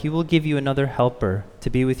He will give you another helper to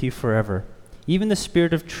be with you forever, even the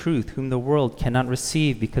Spirit of truth, whom the world cannot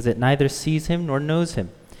receive because it neither sees him nor knows him.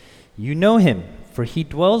 You know him, for he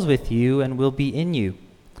dwells with you and will be in you.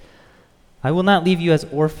 I will not leave you as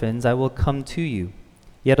orphans, I will come to you.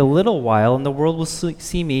 Yet a little while, and the world will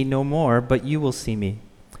see me no more, but you will see me.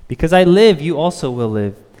 Because I live, you also will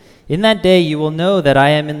live. In that day you will know that I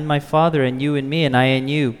am in my Father, and you in me, and I in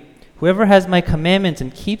you. Whoever has my commandments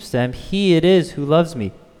and keeps them, he it is who loves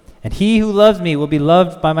me. And he who loves me will be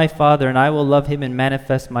loved by my Father, and I will love him and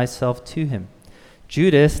manifest myself to him.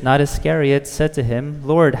 Judas, not Iscariot, said to him,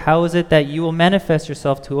 Lord, how is it that you will manifest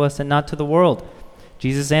yourself to us and not to the world?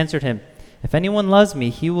 Jesus answered him, If anyone loves me,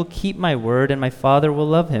 he will keep my word, and my Father will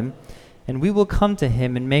love him, and we will come to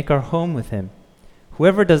him and make our home with him.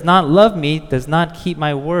 Whoever does not love me does not keep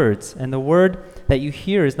my words, and the word that you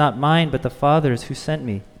hear is not mine, but the Father's who sent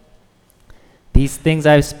me. These things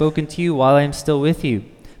I have spoken to you while I am still with you.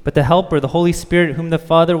 But the Helper, the Holy Spirit, whom the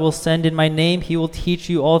Father will send in my name, he will teach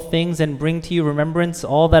you all things and bring to you remembrance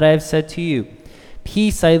all that I have said to you.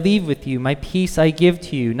 Peace I leave with you, my peace I give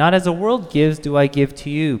to you. Not as the world gives do I give to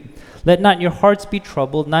you. Let not your hearts be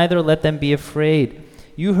troubled, neither let them be afraid.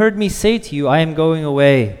 You heard me say to you, I am going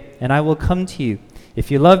away, and I will come to you. If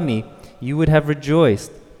you love me, you would have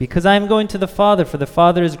rejoiced, because I am going to the Father, for the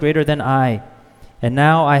Father is greater than I. And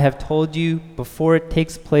now I have told you before it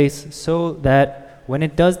takes place, so that when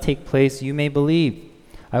it does take place, you may believe.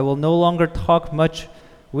 I will no longer talk much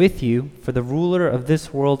with you, for the ruler of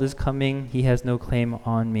this world is coming. He has no claim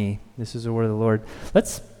on me. This is the word of the Lord.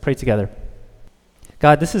 Let's pray together.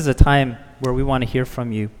 God, this is a time where we want to hear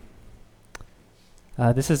from you.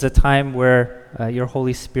 This is a time where your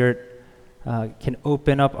Holy Spirit can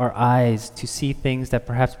open up our eyes to see things that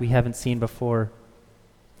perhaps we haven't seen before.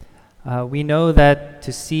 We know that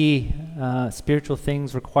to see spiritual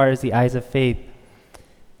things requires the eyes of faith.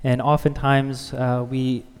 And oftentimes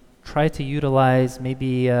we try to utilize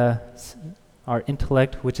maybe our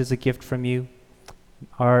intellect, which is a gift from you,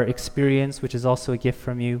 our experience, which is also a gift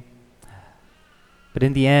from you. But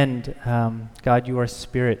in the end, God, you are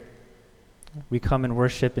spirit. We come and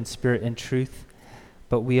worship in spirit and truth,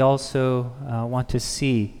 but we also want to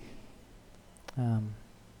see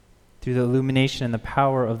through the illumination and the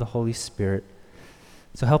power of the Holy Spirit.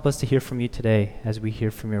 So help us to hear from you today as we hear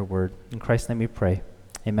from your word. In Christ's name we pray.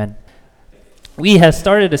 Amen. We have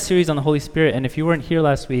started a series on the Holy Spirit, and if you weren't here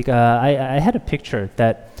last week, I had a picture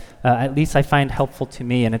that at least I find helpful to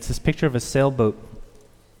me, and it's this picture of a sailboat.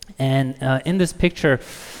 And in this picture,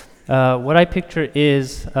 what I picture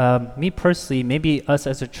is me personally, maybe us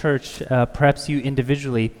as a church, perhaps you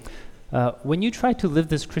individually. When you try to live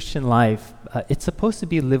this Christian life, it's supposed to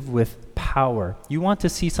be lived with power. You want to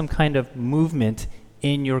see some kind of movement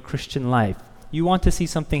in your Christian life. You want to see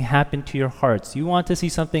something happen to your hearts. You want to see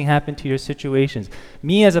something happen to your situations.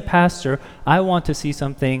 Me as a pastor, I want to see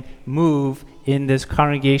something move in this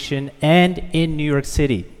congregation and in New York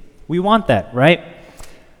City. We want that, right?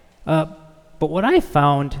 But what I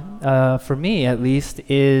found, for me at least,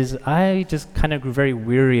 is I just kind of grew very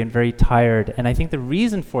weary and very tired. And I think the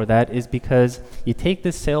reason for that is because you take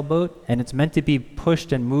this sailboat and it's meant to be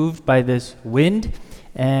pushed and moved by this wind.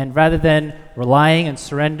 And rather than relying and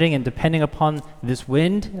surrendering and depending upon this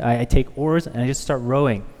wind, I take oars and I just start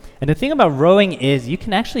rowing. And the thing about rowing is you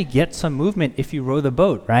can actually get some movement if you row the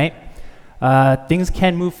boat, right? Things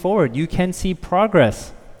can move forward. You can see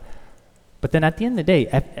progress. But then at the end of the day,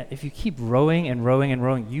 if you keep rowing and rowing and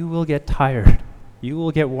rowing, you will get tired. You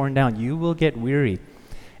will get worn down. You will get weary.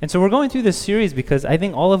 And so we're going through this series because I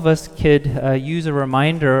think all of us could use a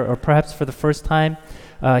reminder, or perhaps for the first time,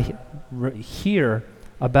 hear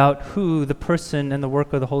about who the person and the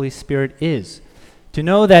work of the Holy Spirit is. To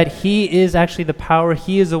know that He is actually the power.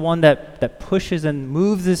 He is the one that pushes and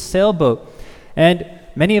moves this sailboat. And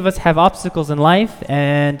many of us have obstacles in life,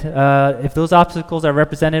 and if those obstacles are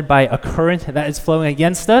represented by a current that is flowing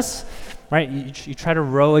against us, right, you try to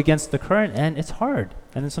row against the current, and it's hard.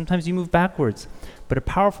 And then sometimes you move backwards. But a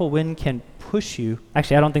powerful wind can push you.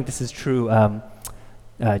 Actually, I don't think this is true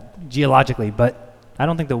geologically, but I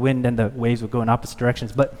don't think the wind and the waves would go in opposite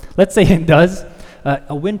directions. But let's say it does.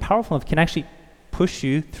 A wind powerful enough can actually push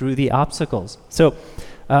you through the obstacles. So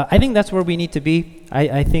I think that's where we need to be.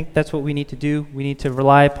 I think that's what we need to do. We need to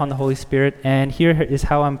rely upon the Holy Spirit. And here is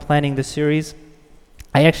how I'm planning the series.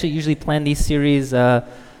 I actually usually plan these series.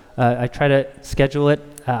 I try to schedule it.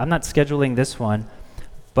 I'm not scheduling this one,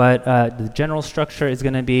 but the general structure is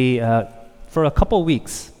going to be for a couple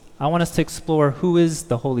weeks. I want us to explore who is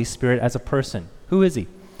the Holy Spirit as a person. Who is He?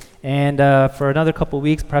 And for another couple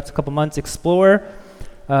weeks, perhaps a couple months, explore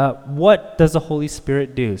what does the Holy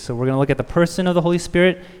Spirit do? So we're going to look at the person of the Holy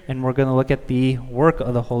Spirit, and we're going to look at the work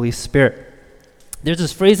of the Holy Spirit. There's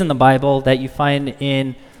this phrase in the Bible that you find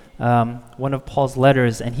in one of Paul's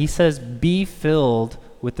letters, and he says, "Be filled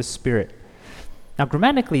with the Spirit." Now,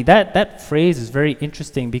 grammatically, that phrase is very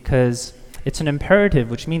interesting because it's an imperative,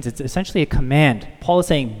 which means it's essentially a command. Paul is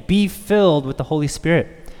saying, "Be filled with the Holy Spirit."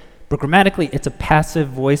 But grammatically, it's a passive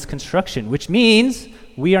voice construction, which means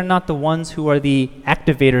we are not the ones who are the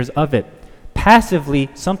activators of it. Passively,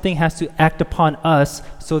 something has to act upon us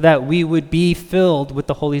so that we would be filled with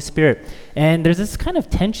the Holy Spirit. And there's this kind of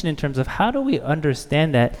tension in terms of how do we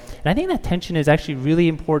understand that? And I think that tension is actually really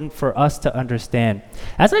important for us to understand.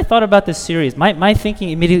 As I thought about this series, my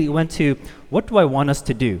thinking immediately went to, what do I want us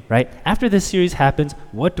to do, right? After this series happens,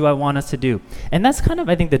 what do I want us to do? And that's kind of,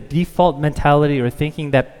 I think, the default mentality or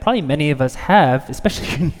thinking that probably many of us have,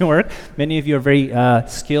 especially in New York. Many of you are very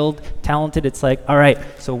skilled, talented. It's like, all right,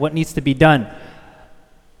 so what needs to be done?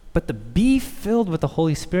 But the be filled with the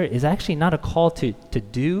Holy Spirit is actually not a call to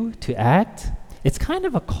do, to act. It's kind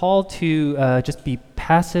of a call to just be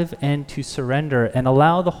passive and to surrender and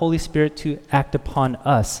allow the Holy Spirit to act upon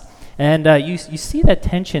us. And you see that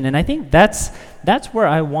tension, and I think that's where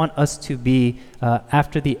I want us to be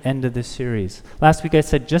after the end of this series. Last week I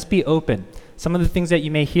said, just be open. Some of the things that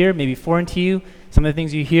you may hear may be foreign to you. Some of the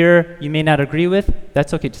things you hear you may not agree with.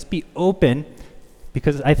 That's okay. Just be open,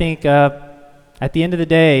 because I think at the end of the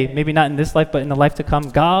day, maybe not in this life, but in the life to come,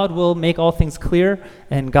 God will make all things clear,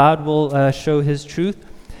 and God will show His truth.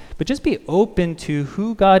 But just be open to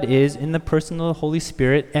who God is in the person of the Holy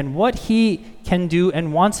Spirit and what He can do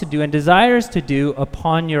and wants to do and desires to do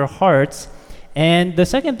upon your hearts. And the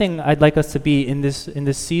second thing I'd like us to be in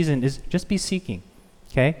this season is just be seeking,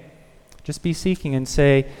 okay? Just be seeking and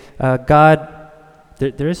say, God,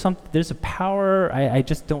 there's a power. I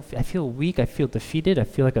feel weak. I feel defeated. I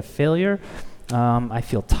feel like a failure. I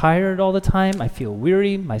feel tired all the time. I feel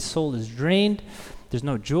weary. My soul is drained. There's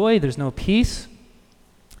no joy. There's no peace.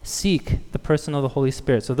 Seek the person of the Holy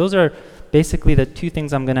Spirit. So those are basically the two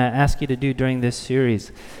things I'm going to ask you to do during this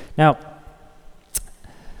series. Now,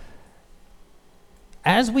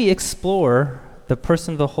 as we explore the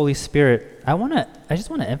person of the Holy Spirit, I just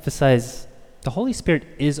want to emphasize the Holy Spirit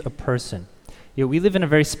is a person. You know, we live in a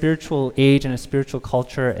very spiritual age and a spiritual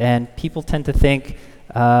culture, and people tend to think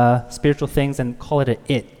spiritual things and call it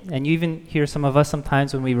it. And you even hear some of us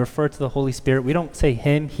sometimes when we refer to the Holy Spirit, we don't say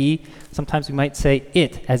him, he. Sometimes we might say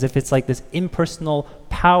it, as if it's like this impersonal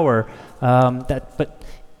power. But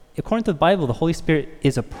according to the Bible, the Holy Spirit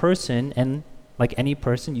is a person, and like any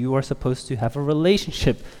person, you are supposed to have a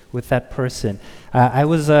relationship with that person. I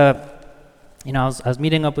was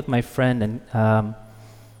meeting up with my friend, and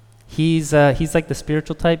he's like the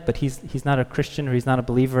spiritual type, but he's not a Christian, or he's not a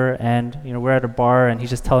believer. And we're at a bar, and he's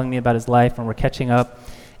just telling me about his life, and we're catching up.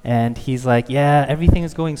 And he's like, "Yeah, everything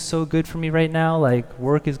is going so good for me right now. Like,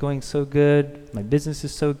 work is going so good, my business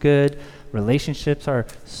is so good, relationships are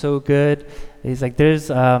so good." And he's like, "There's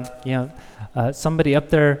somebody up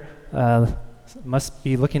there must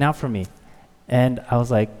be looking out for me." And I was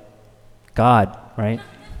like, "God, right?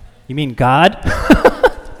 You mean God?"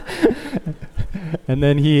 And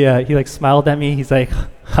then he like smiled at me. He's like,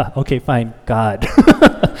 "Okay, fine, God."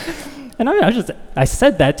 And I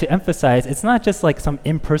said that to emphasize it's not just like some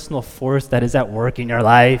impersonal force that is at work in your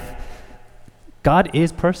life. God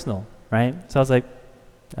is personal, right? So I was like,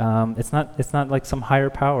 it's not like some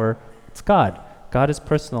higher power. It's God. God is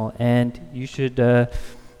personal, and you should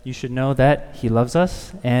know that He loves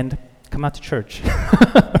us and come out to church.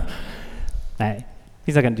 Nah,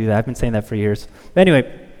 he's not gonna do that. I've been saying that for years. But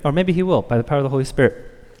anyway. Or maybe He will, by the power of the Holy Spirit.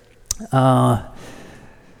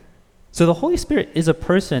 So the Holy Spirit is a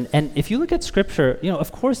person, and if you look at Scripture,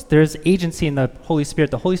 of course there's agency in the Holy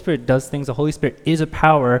Spirit. The Holy Spirit does things. The Holy Spirit is a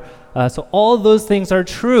power. So all of those things are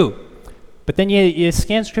true. But then you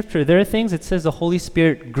scan Scripture. There are things it says the Holy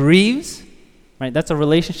Spirit grieves, right? That's a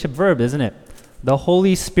relationship verb, isn't it? The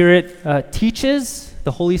Holy Spirit teaches.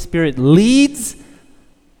 The Holy Spirit leads.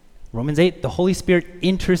 Romans 8, the Holy Spirit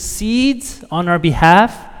intercedes on our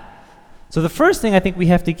behalf. So the first thing I think we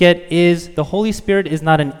have to get is the Holy Spirit is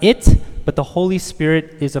not an it, but the Holy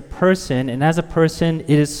Spirit is a person. And as a person,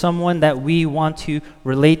 it is someone that we want to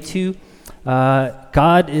relate to.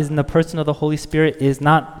 God is in the person of the Holy Spirit is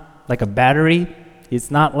not like a battery.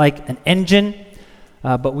 It's not like an engine.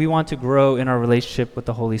 But we want to grow in our relationship with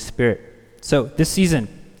the Holy Spirit. So this season,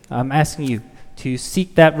 I'm asking you to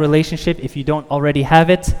seek that relationship if you don't already have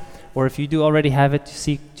it. Or if you do already have it, to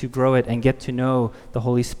seek to grow it and get to know the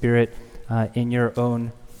Holy Spirit in your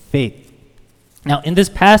own faith. Now, in this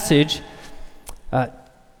passage,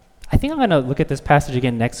 I think I'm going to look at this passage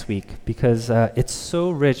again next week because it's so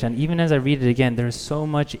rich, and even as I read it again, there's so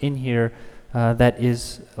much in here that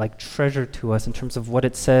is like treasure to us in terms of what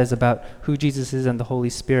it says about who Jesus is and the Holy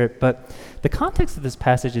Spirit. But the context of this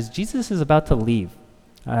passage is Jesus is about to leave.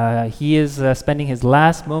 He is spending his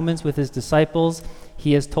last moments with his disciples.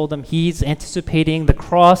 He has told them he's anticipating the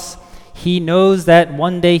cross. He knows that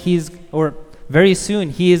one day very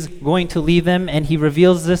soon, he is going to leave them, and he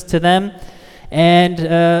reveals this to them, and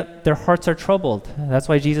their hearts are troubled. That's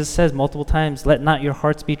why Jesus says multiple times, "Let not your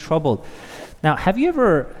hearts be troubled." Now, have you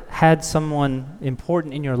ever had someone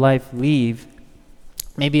important in your life leave?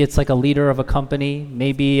 Maybe it's like a leader of a company,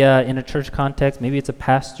 maybe in a church context, maybe it's a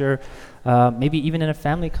pastor, maybe even in a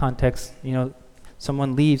family context,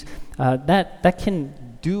 someone leaves. That can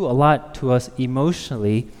do a lot to us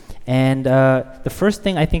emotionally. And the first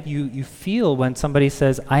thing I think you feel when somebody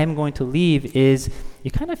says, "I am going to leave," is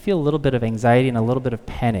you kind of feel a little bit of anxiety and a little bit of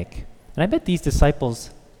panic. And I bet these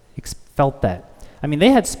disciples felt that. I mean, they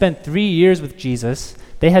had spent 3 years with Jesus.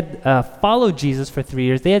 They had followed Jesus for 3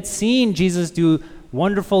 years. They had seen Jesus do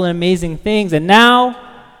wonderful and amazing things. And now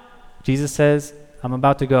Jesus says, "I'm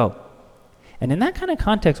about to go." And in that kind of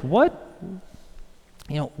context, what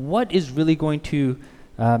is really going to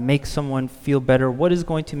make someone feel better? What is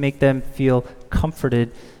going to make them feel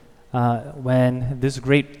comforted when this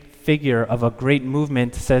great figure of a great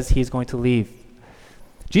movement says he's going to leave?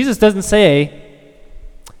 Jesus doesn't say,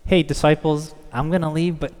 "Hey, disciples, I'm going to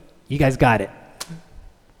leave, but you guys got it.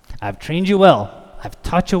 I've trained you well. I've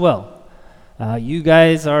taught you well. You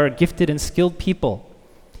guys are gifted and skilled people."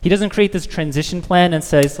 He doesn't create this transition plan and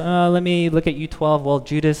says, "Let me look at you 12. Well,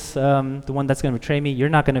 Judas, the one that's going to betray me, you're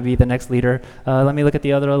not going to be the next leader. Let me look at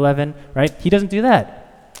the other 11, right? He doesn't do that.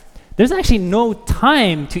 There's actually no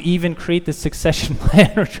time to even create this succession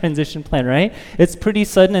plan or transition plan, right? It's pretty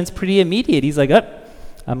sudden and it's pretty immediate. He's like,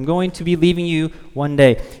 "I'm going to be leaving you one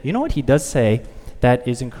day." You know what he does say that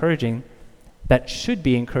is encouraging, that should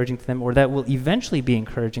be encouraging to them, or that will eventually be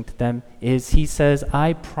encouraging to them, is he says,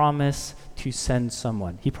 "I promise to send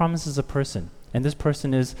someone." He promises a person, and this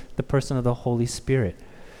person is the person of the Holy Spirit.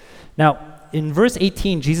 Now, in verse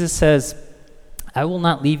 18, Jesus says, "I will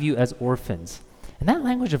not leave you as orphans." And that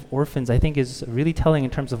language of orphans, I think, is really telling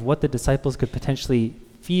in terms of what the disciples could potentially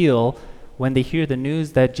feel when they hear the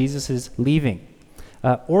news that Jesus is leaving.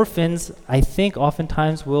 Orphans, I think,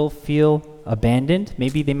 oftentimes will feel abandoned.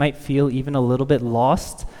 Maybe they might feel even a little bit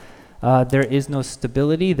lost. There is no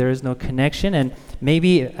stability, there is no connection, and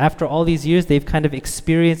maybe after all these years, they've kind of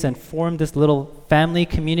experienced and formed this little family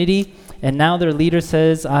community, and now their leader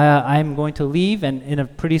says, "I'm going to leave," and in a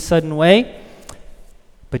pretty sudden way.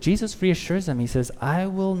 But Jesus reassures them. He says, "I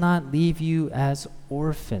will not leave you as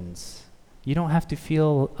orphans. You don't have to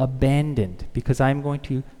feel abandoned because I'm going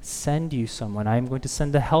to send you someone. I'm going to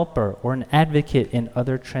send a helper or an advocate in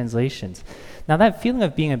other translations." Now, that feeling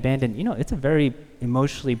of being abandoned, it's a very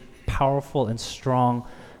emotionally powerful and strong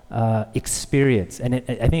experience. And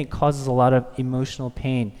I think it causes a lot of emotional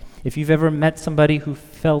pain. If you've ever met somebody who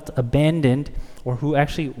felt abandoned or who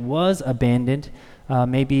actually was abandoned,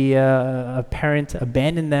 maybe a parent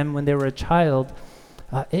abandoned them when they were a child,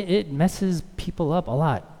 it messes people up a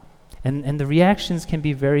lot. And the reactions can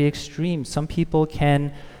be very extreme. Some people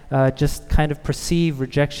can just kind of perceive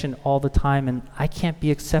rejection all the time, and I can't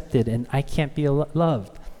be accepted, and I can't be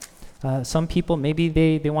loved. Some people, maybe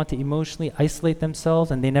they want to emotionally isolate themselves,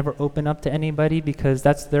 and they never open up to anybody because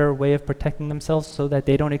that's their way of protecting themselves so that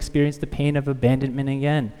they don't experience the pain of abandonment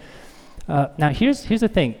again. Now, here's the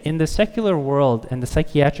thing. In the secular world and the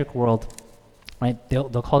psychiatric world, right, they'll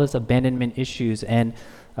call this abandonment issues, and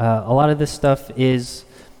a lot of this stuff is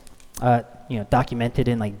documented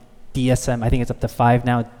in like DSM. I think it's up to 5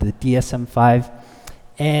 now, the DSM-5.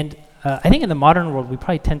 And I think in the modern world, we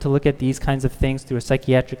probably tend to look at these kinds of things through a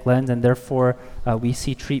psychiatric lens, and therefore we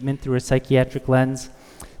see treatment through a psychiatric lens.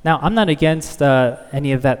 Now, I'm not against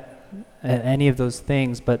any of those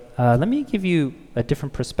things, but let me give you a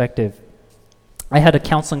different perspective. I had a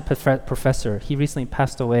counseling professor. He recently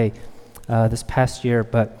passed away this past year,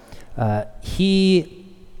 but he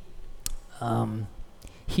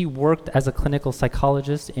worked as a clinical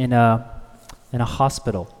psychologist in a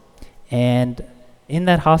hospital. And in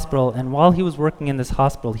that hospital, and while he was working in this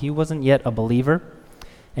hospital, he wasn't yet a believer.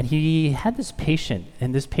 And he had this patient,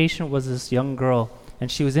 and this patient was this young girl, and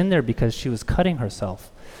she was in there because she was cutting herself.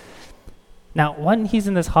 Now, when he's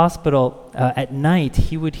in this hospital, at night,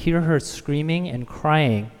 he would hear her screaming and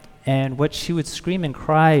crying. And what she would scream and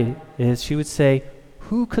cry is she would say,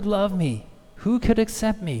 "Who could love me? Who could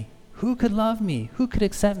accept me? Who could love me? Who could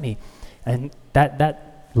accept me?" And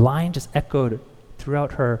that line just echoed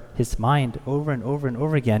throughout his mind over and over and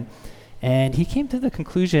over again. And he came to the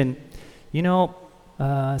conclusion,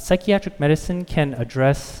 psychiatric medicine can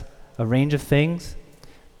address a range of things,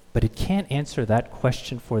 but it can't answer that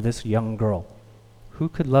question for this young girl. Who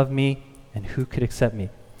could love me and who could accept me?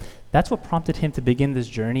 That's what prompted him to begin this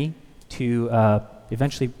journey to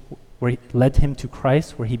eventually where it led him to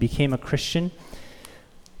Christ, where he became a Christian.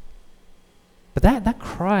 But that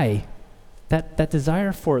cry, that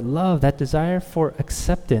desire for love, that desire for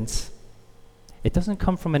acceptance, it doesn't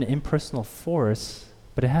come from an impersonal force,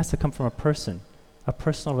 but it has to come from a person, a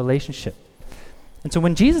personal relationship. And so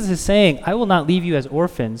when Jesus is saying, I will not leave you as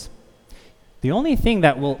orphans, the only thing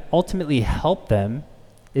that will ultimately help them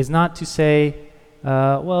is not to say,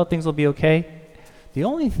 things will be okay. The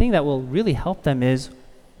only thing that will really help them is,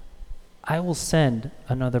 I will send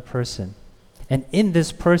another person. And in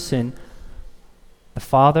this person, the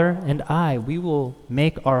Father and I, we will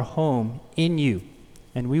make our home in you,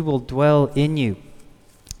 and we will dwell in you.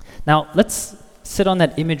 Now, let's sit on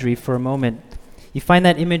that imagery for a moment. You find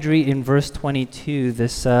that imagery in verse 22,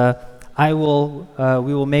 this, we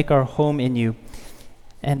will make our home in you.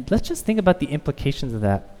 And let's just think about the implications of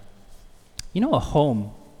that. A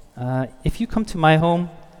home. If you come to my home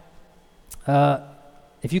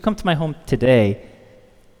today,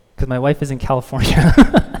 because my wife is in California,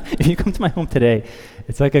 if you come to my home today,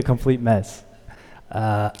 it's like a complete mess. Do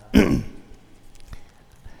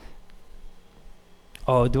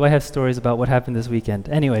I have stories about what happened this weekend?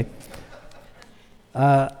 Anyway,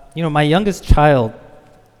 my youngest child,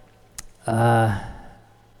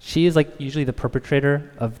 she is like usually the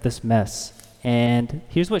perpetrator of this mess. And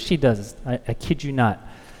here's what she does. I kid you not.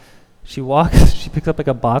 She picks up like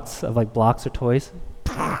a box of like blocks or toys.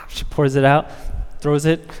 She pours it out, throws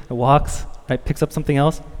it, walks, right? Picks up something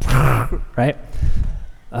else, right?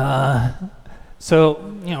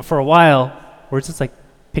 So, for a while, we're just like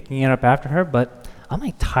picking it up after her, but I'm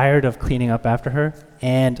like tired of cleaning up after her.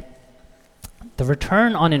 And the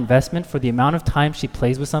return on investment for the amount of time she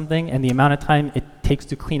plays with something and the amount of time it takes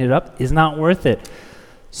to clean it up is not worth it.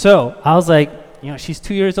 So I was like, she's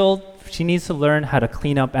 2 years old. She needs to learn how to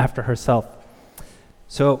clean up after herself.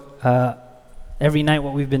 So every night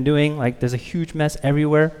what we've been doing, like there's a huge mess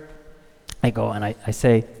everywhere. I go and I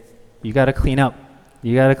say, you got to clean up.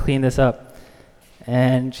 You got to clean this up.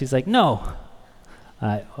 And she's like, no,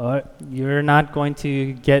 you're not going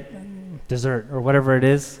to get dessert or whatever it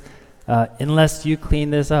is unless you clean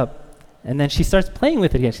this up. And then she starts playing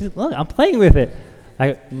with it again. She's like, look, I'm playing with it.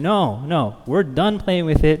 I go, no, we're done playing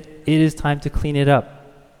with it. It is time to clean it up.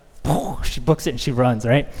 She books it and she runs,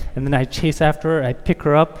 right? And then I chase after her, I pick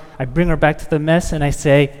her up, I bring her back to the mess and I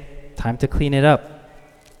say, time to clean it up.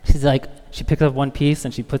 She's like, she picks up one piece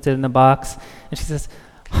and she puts it in the box and she says,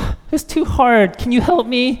 it's too hard, can you help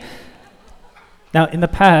me? Now in the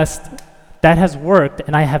past, that has worked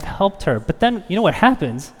and I have helped her, but then you know what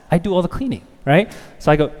happens? I do all the cleaning, right?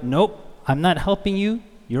 So I go, nope, I'm not helping you.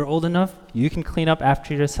 You're old enough, you can clean up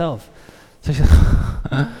after yourself. So she's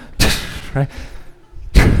like, right?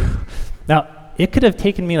 Now, it could have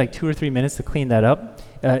taken me like 2 or 3 minutes to clean that up.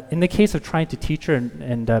 In the case of trying to teach her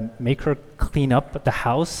and make her clean up the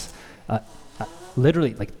house,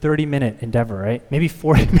 literally like 30-minute endeavor, right? Maybe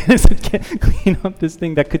 40 minutes to clean up this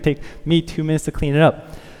thing that could take me 2 minutes to clean it up.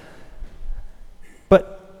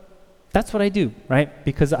 But that's what I do, right?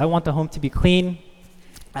 Because I want the home to be clean.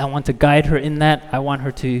 I want to guide her in that. I want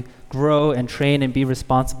her to grow and train and be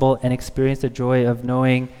responsible and experience the joy of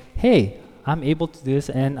knowing, hey, I'm able to do this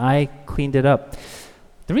and I cleaned it up.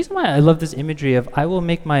 The reason why I love this imagery of I will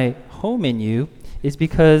make my home in you is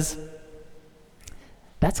because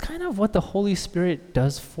that's kind of what the Holy Spirit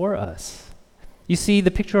does for us. You see, the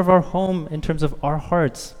picture of our home in terms of our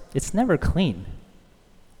hearts, it's never clean.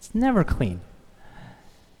 It's never clean.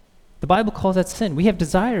 The Bible calls that sin. We have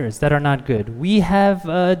desires that are not good. We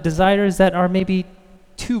have desires that are maybe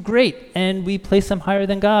too great, and we place them higher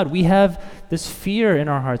than God. We have this fear in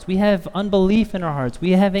our hearts. We have unbelief in our hearts.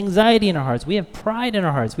 We have anxiety in our hearts. We have pride in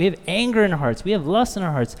our hearts. We have anger in our hearts. We have lust in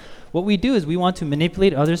our hearts. What we do is we want to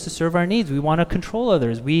manipulate others to serve our needs. We want to control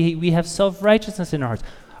others. We have self-righteousness in our hearts.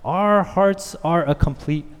 Our hearts are a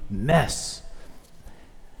complete mess.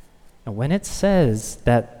 And when it says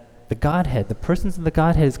that the Godhead, the persons of the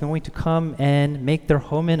Godhead is going to come and make their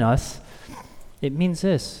home in us, it means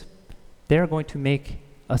this. They're going to make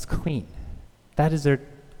us clean. That is their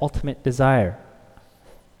ultimate desire.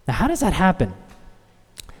 Now, how does that happen?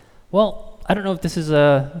 Well, I don't know if this is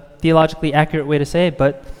a theologically accurate way to say it,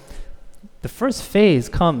 but the first phase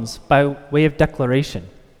comes by way of declaration.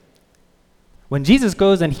 When Jesus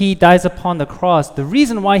goes and he dies upon the cross, the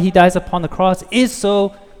reason why he dies upon the cross is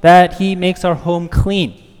so that he makes our home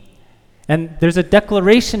clean. And there's a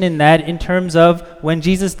declaration in that in terms of when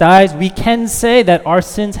Jesus dies, we can say that our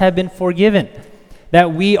sins have been forgiven,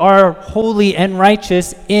 that we are holy and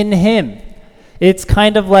righteous in him. It's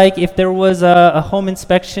kind of like if there was a home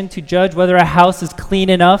inspection to judge whether a house is clean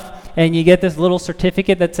enough, and you get this little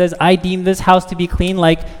certificate that says, I deem this house to be clean,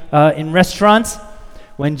 like in restaurants.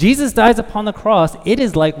 When Jesus dies upon the cross, it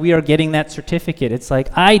is like we are getting that certificate. It's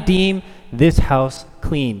like, I deem this house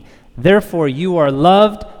clean. Therefore, you are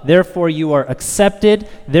loved. Therefore, you are accepted.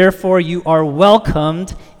 Therefore, you are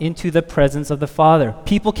welcomed into the presence of the Father.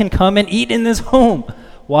 People can come and eat in this home.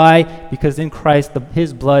 Why? Because in Christ,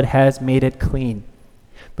 his blood has made it clean.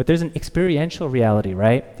 But there's an experiential reality,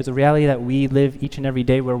 right? There's a reality that we live each and every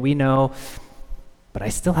day where we know, but I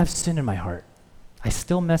still have sin in my heart. I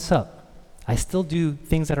still mess up. I still do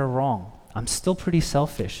things that are wrong. I'm still pretty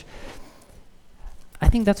selfish. I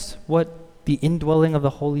think that's what the indwelling of the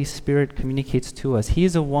Holy Spirit communicates to us. He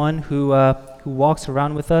is the one who walks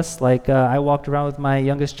around with us, like I walked around with my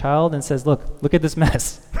youngest child and says, look at this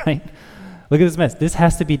mess, right? Look at this mess. This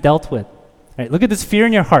has to be dealt with. Right? Look at this fear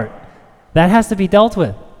in your heart. That has to be dealt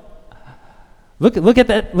with. Look at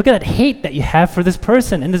that hate that you have for this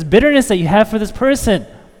person and this bitterness that you have for this person.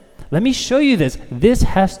 Let me show you this. This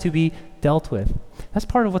has to be dealt with. That's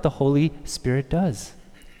part of what the Holy Spirit does.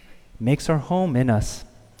 Makes our home in us.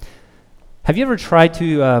 Have you ever tried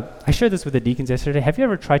to, I shared this with the deacons yesterday, have you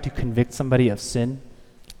ever tried to convict somebody of sin?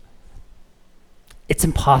 It's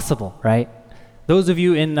impossible, right? Those of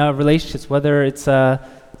you in relationships, whether it's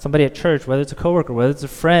somebody at church, whether it's a coworker, whether it's a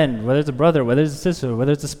friend, whether it's a brother, whether it's a sister,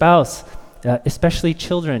 whether it's a spouse, especially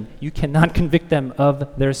children, you cannot convict them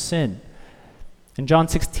of their sin. In John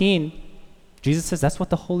 16, Jesus says that's what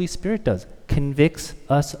the Holy Spirit does, convicts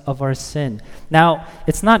us of our sin. Now,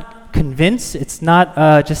 it's not convince, it's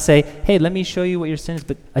not just say, hey, let me show you what your sin is,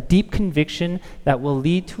 but a deep conviction that will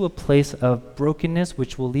lead to a place of brokenness,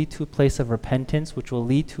 which will lead to a place of repentance, which will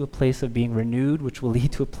lead to a place of being renewed, which will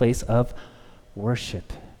lead to a place of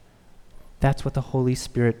worship. That's what the Holy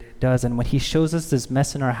Spirit does. And when he shows us this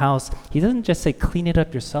mess in our house, he doesn't just say, clean it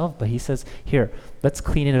up yourself, but he says, here, let's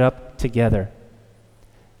clean it up together.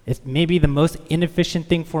 It's maybe the most inefficient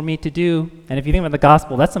thing for me to do. And if you think about the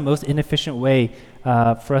gospel, that's the most inefficient way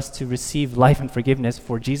for us to receive life and forgiveness,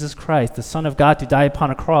 for Jesus Christ, the Son of God, to die upon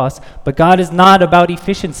a cross. But God is not about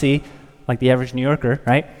efficiency, like the average New Yorker,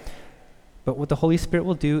 right? But what the Holy Spirit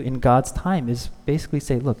will do in God's time is basically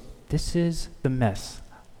say, look, this is the mess.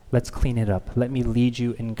 Let's clean it up. Let me lead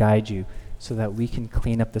you and guide you so that we can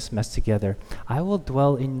clean up this mess together. I will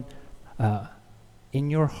dwell in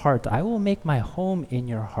your heart. I will make my home in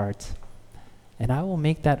your heart, and I will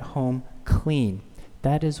make that home clean.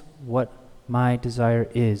 That is what my desire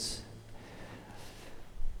is.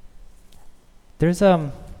 There's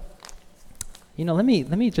let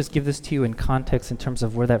me just give this to you in context in terms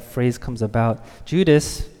of where that phrase comes about.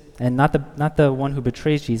 Judas, and not the one who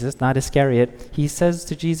betrays Jesus, not Iscariot, he says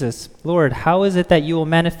to Jesus, Lord, how is it that you will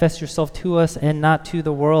manifest yourself to us and not to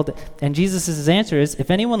the world? And Jesus' answer is,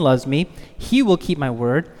 if anyone loves me, he will keep my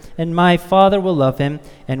word, and my Father will love him,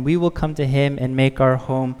 and we will come to him and make our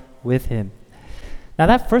home with him. Now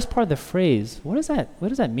that first part of the phrase, what does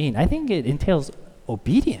that mean? I think it entails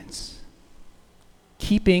obedience,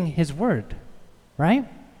 keeping his word, right?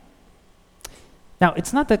 Now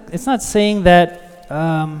it's not saying that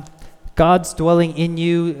God's dwelling in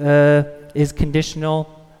you is conditional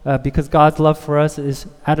because God's love for us is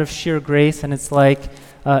out of sheer grace, and it's like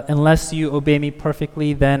unless you obey me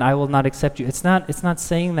perfectly, then I will not accept you. It's not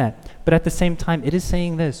saying that, but at the same time, it is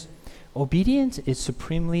saying this: obedience is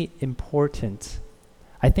supremely important.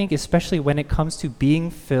 I think especially when it comes to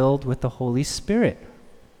being filled with the Holy Spirit.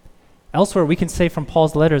 Elsewhere, we can say from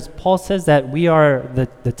Paul's letters, Paul says that we are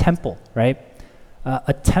the temple, right?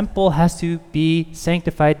 A temple has to be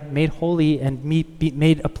sanctified, made holy, and be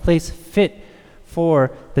made a place fit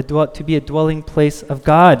for to be a dwelling place of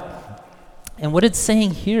God. And what it's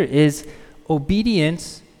saying here is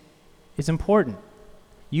obedience is important.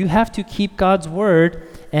 You have to keep God's word,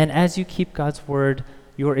 and as you keep God's word,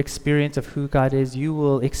 your experience of who God is, you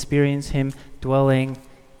will experience him dwelling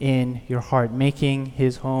in your heart, making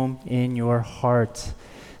his home in your heart.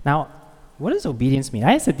 Now, what does obedience mean?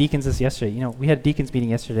 I asked the deacons this yesterday. We had a deacons meeting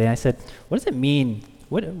yesterday, and I said, what does it mean?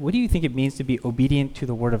 What do you think it means to be obedient to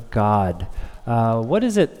the word of God? What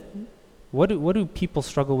is it? What do people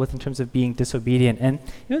struggle with in terms of being disobedient? And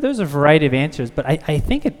there's a variety of answers, but I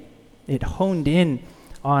think it honed in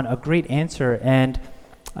on a great answer, and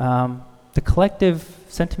the collective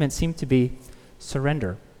sentiment seemed to be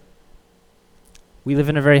surrender. We live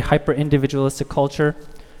in a very hyper-individualistic culture.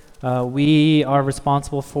 We are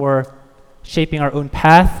responsible for shaping our own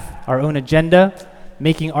path, our own agenda,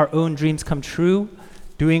 making our own dreams come true,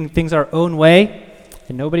 doing things our own way,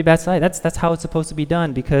 and nobody bats an eye. That's how it's supposed to be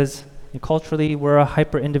done, because culturally we're a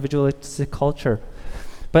hyper-individualistic culture.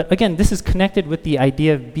 But again, this is connected with the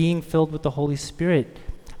idea of being filled with the Holy Spirit.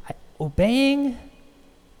 Obeying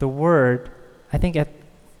the word, I think,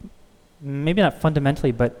 maybe not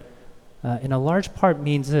fundamentally, but in a large part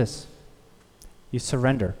means this. You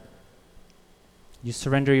surrender. You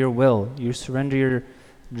surrender your will. You surrender your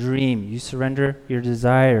dream. You surrender your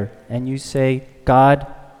desire. And you say, God,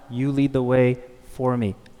 you lead the way for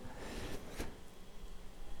me.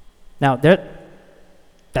 Now,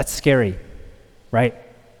 that's scary, right?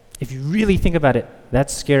 If you really think about it,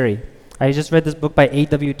 that's scary. I just read this book by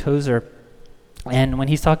A.W. Tozer, and when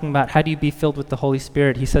he's talking about how do you be filled with the Holy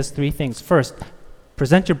Spirit, he says three things. First,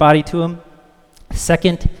 present your body to him.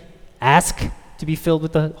 Second, ask to be filled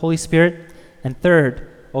with the Holy Spirit. And third,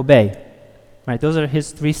 obey. Right? Those are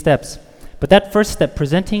his three steps. But that first step,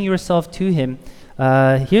 presenting yourself to him,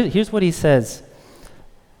 here's what he says.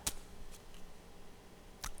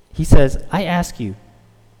 He says, I ask you,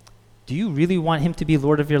 do you really want him to be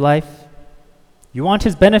Lord of your life? You want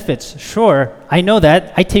his benefits? Sure, I know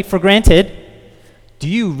that. I take for granted. Do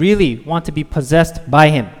you really want to be possessed by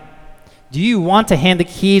him? Do you want to hand the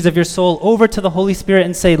keys of your soul over to the Holy Spirit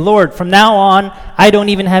and say, Lord, from now on, I don't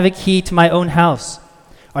even have a key to my own house?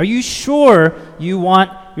 Are you sure you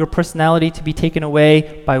want your personality to be taken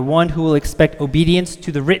away by one who will expect obedience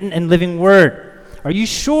to the written and living word? Are you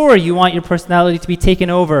sure you want your personality to be taken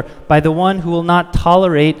over by the one who will not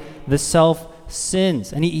tolerate the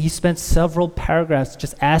self-sins? And he spent several paragraphs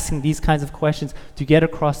just asking these kinds of questions to get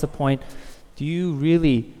across the point. Do you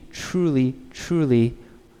really, truly,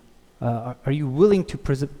 are you willing to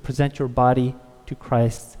present your body to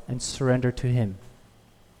Christ and surrender to him?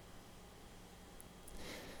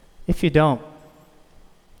 If you don't,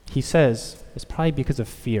 he says, it's probably because of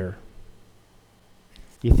fear.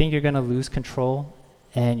 You think you're going to lose control,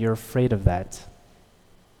 and you're afraid of that.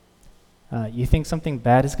 You think something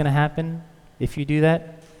bad is going to happen if you do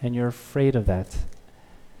that, and you're afraid of that.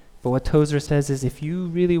 But what Tozer says is, if you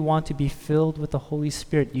really want to be filled with the Holy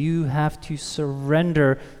Spirit, you have to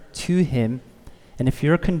surrender to him. And if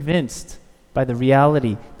you're convinced by the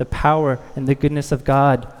reality, the power, and the goodness of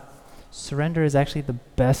God, surrender is actually the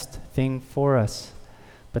best thing for us.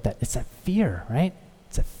 But it's that fear, right?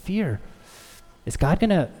 It's that fear. Is God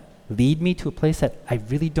going to lead me to a place that I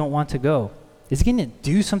really don't want to go? Is he going to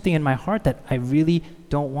do something in my heart that I really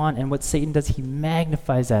don't want? And what Satan does, he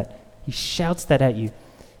magnifies that. He shouts that at you.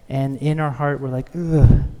 And in our heart, we're like,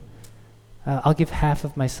 ugh, I'll give half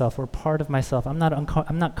of myself or part of myself. I'm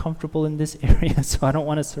not comfortable in this area, so I don't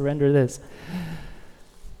want to surrender this.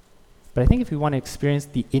 But I think if we want to experience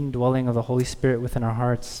the indwelling of the Holy Spirit within our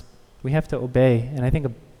hearts, we have to obey. And I think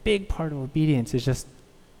a big part of obedience is just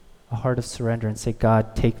a heart of surrender and say,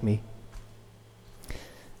 God, take me.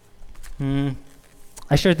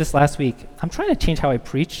 I shared this last week. I'm trying to change how I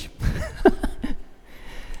preach.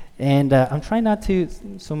 And I'm trying not to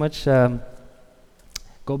so much go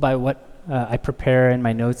by what I prepare in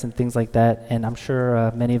my notes and things like that. And I'm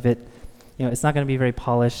sure many of it, it's not going to be very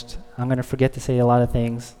polished. I'm going to forget to say a lot of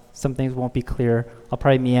things. Some things won't be clear. I'll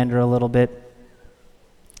probably meander a little bit.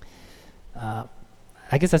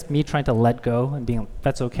 I guess that's me trying to let go and being,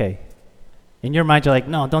 that's okay. In your mind, you're like,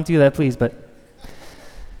 no, don't do that, please. But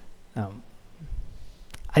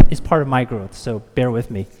it's part of my growth, so bear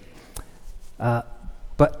with me.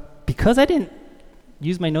 But because I didn't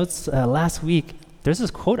use my notes last week, there's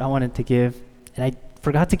this quote I wanted to give, and I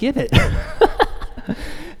forgot to give it.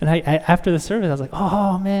 And I after the service, I was like,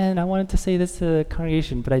 oh, man, I wanted to say this to the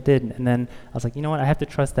congregation, but I didn't. And then I was like, you know what? I have to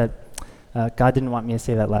trust that God didn't want me to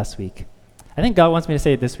say that last week. I think God wants me to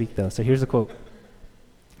say it this week, though. So here's the quote.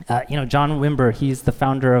 John Wimber, he's the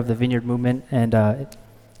founder of the Vineyard Movement. And,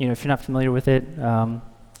 if you're not familiar with it,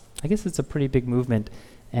 I guess it's a pretty big movement.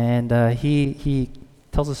 And he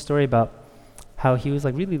tells a story about how he was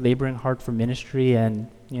like really laboring hard for ministry, and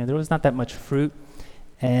there was not that much fruit.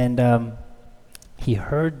 And he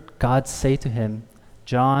heard God say to him,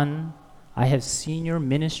 John, I have seen your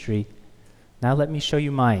ministry. Now let me show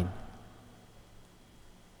you mine.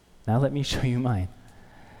 Now let me show you mine.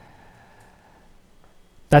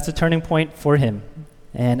 That's a turning point for him.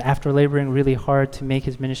 And after laboring really hard to make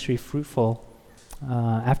his ministry fruitful,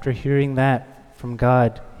 after hearing that from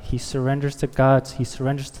God, he surrenders to God, he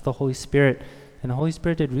surrenders to the Holy Spirit, and the Holy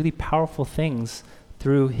Spirit did really powerful things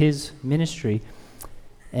through his ministry.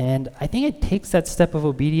 And I think it takes that step of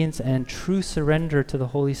obedience and true surrender to the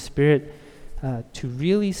Holy Spirit to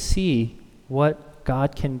really see what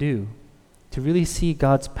God can do, to really see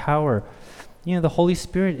God's power. You know, the Holy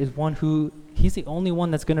Spirit is He's the only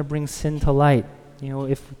one that's going to bring sin to light. You know,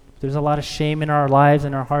 if there's a lot of shame in our lives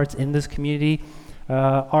and our hearts in this community,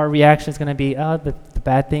 our reaction is going to be, the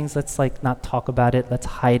bad things, let's not talk about it, let's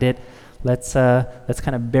hide it, let's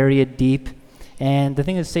kind of bury it deep. And the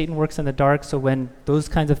thing is, Satan works in the dark, so when those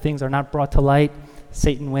kinds of things are not brought to light,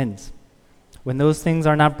 Satan wins. When those things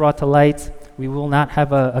are not brought to light, we will not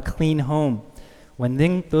have a clean home. When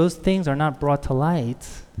those things are not brought to light,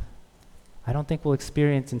 I don't think we'll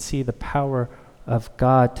experience and see the power of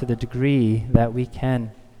God to the degree that we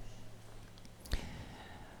can.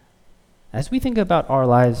 As we think about our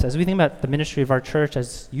lives, as we think about the ministry of our church,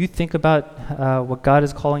 as you think about what God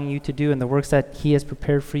is calling you to do and the works that He has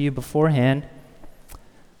prepared for you beforehand,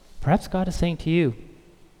 perhaps God is saying to you,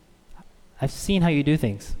 I've seen how you do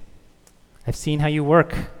things. I've seen how you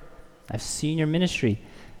work. I've seen your ministry.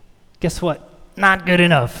 Guess what? Not good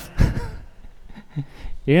enough.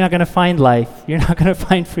 You're not going to find life. You're not going to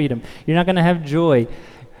find freedom. You're not going to have joy.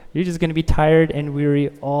 You're just going to be tired and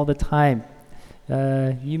weary all the time.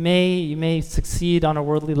 You may succeed on a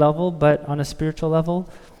worldly level, but on a spiritual level,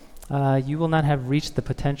 you will not have reached the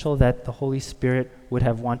potential that the Holy Spirit would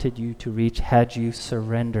have wanted you to reach had you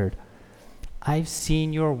surrendered. I've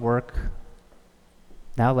seen your work.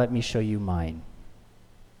 Now let me show you mine.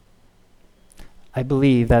 I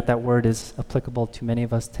believe that word is applicable to many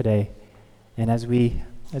of us today. And as we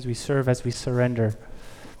serve, as we surrender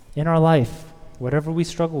in our life, whatever we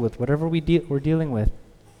struggle with, whatever we're dealing with,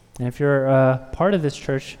 and if you're part of this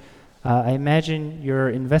church, I imagine you're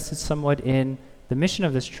invested somewhat in the mission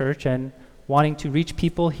of this church and wanting to reach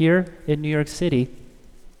people here in New York City,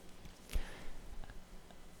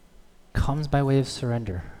 comes by way of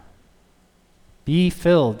surrender. Be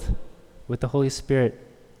filled with the Holy Spirit.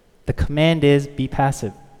 The command is be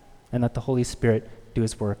passive and let the Holy Spirit do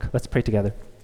His work. Let's pray together.